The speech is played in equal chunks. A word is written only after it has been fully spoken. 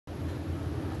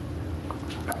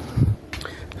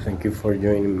Thank you for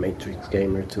joining Matrix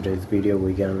Gamer. Today's video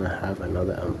we're gonna have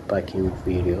another unpacking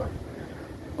video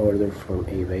ordered from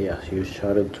eBay. A huge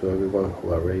shout out to everyone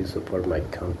who already support my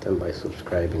content by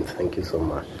subscribing. Thank you so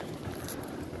much.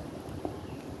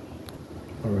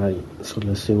 Alright, so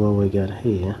let's see what we got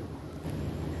here.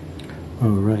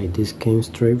 Alright, this came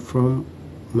straight from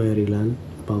Maryland,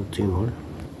 Baltimore.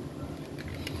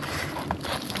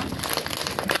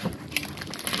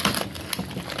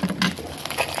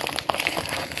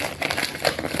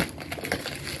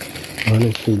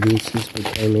 Honestly, this is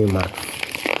becoming my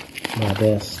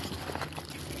best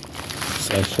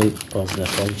section of the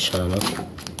whole channel,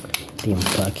 the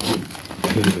unpacking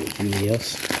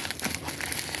videos.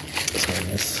 So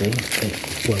let's see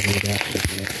what we got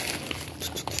here.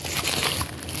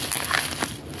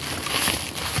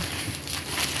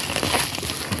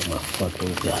 Oh my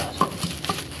fucking god.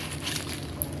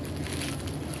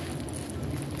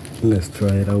 Let's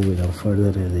try it out without further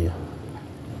ado.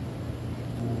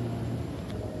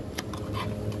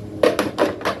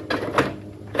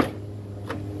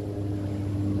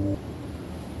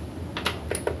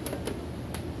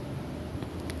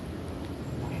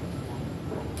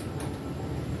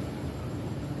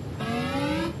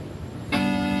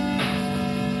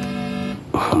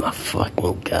 Oh my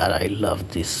fucking god, I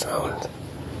love this sound.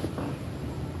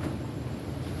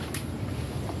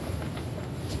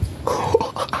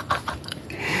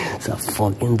 It's a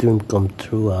fucking dream come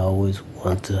true. I always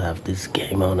want to have this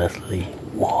game, honestly.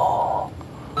 Whoa.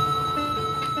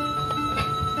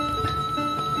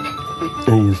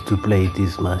 I used to play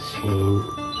this machine,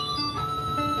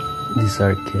 this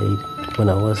arcade, when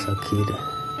I was a kid.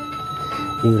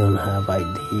 You don't have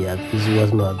idea. This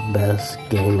was my best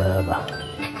game ever.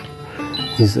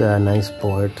 It's a nice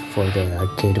port for the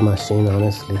arcade machine,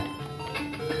 honestly.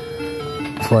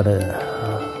 For the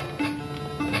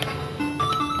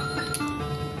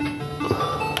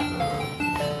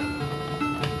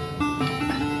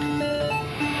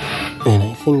and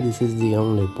I think this is the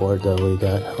only port that we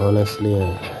got, honestly.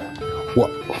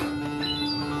 What?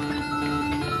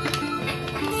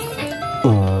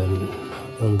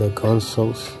 On the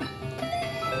consoles.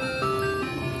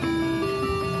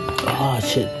 Oh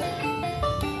shit.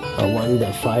 I want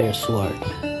the fire sword.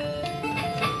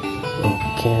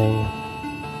 Okay.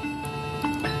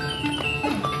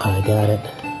 I got it.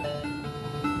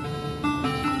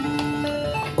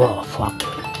 Oh fuck.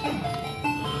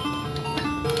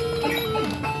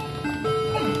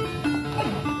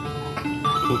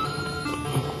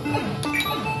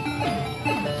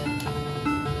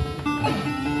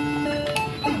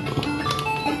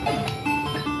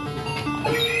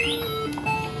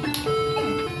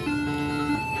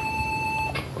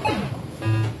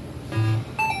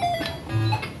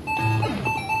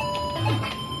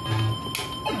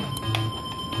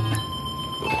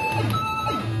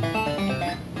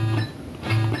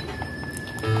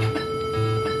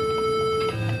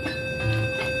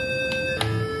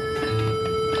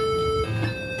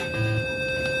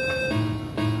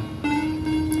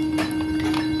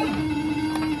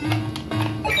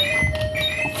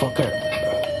 Fucker.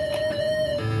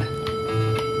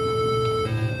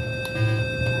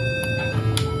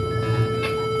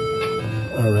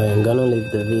 Alright, I'm gonna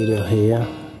leave the video here.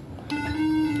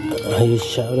 A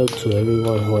shout out to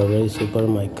everyone who already support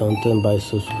my content by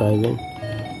subscribing.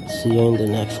 See you in the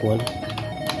next one.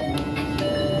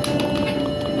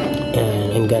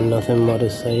 And ain't got nothing more to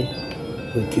say.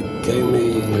 We keep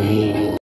gaming.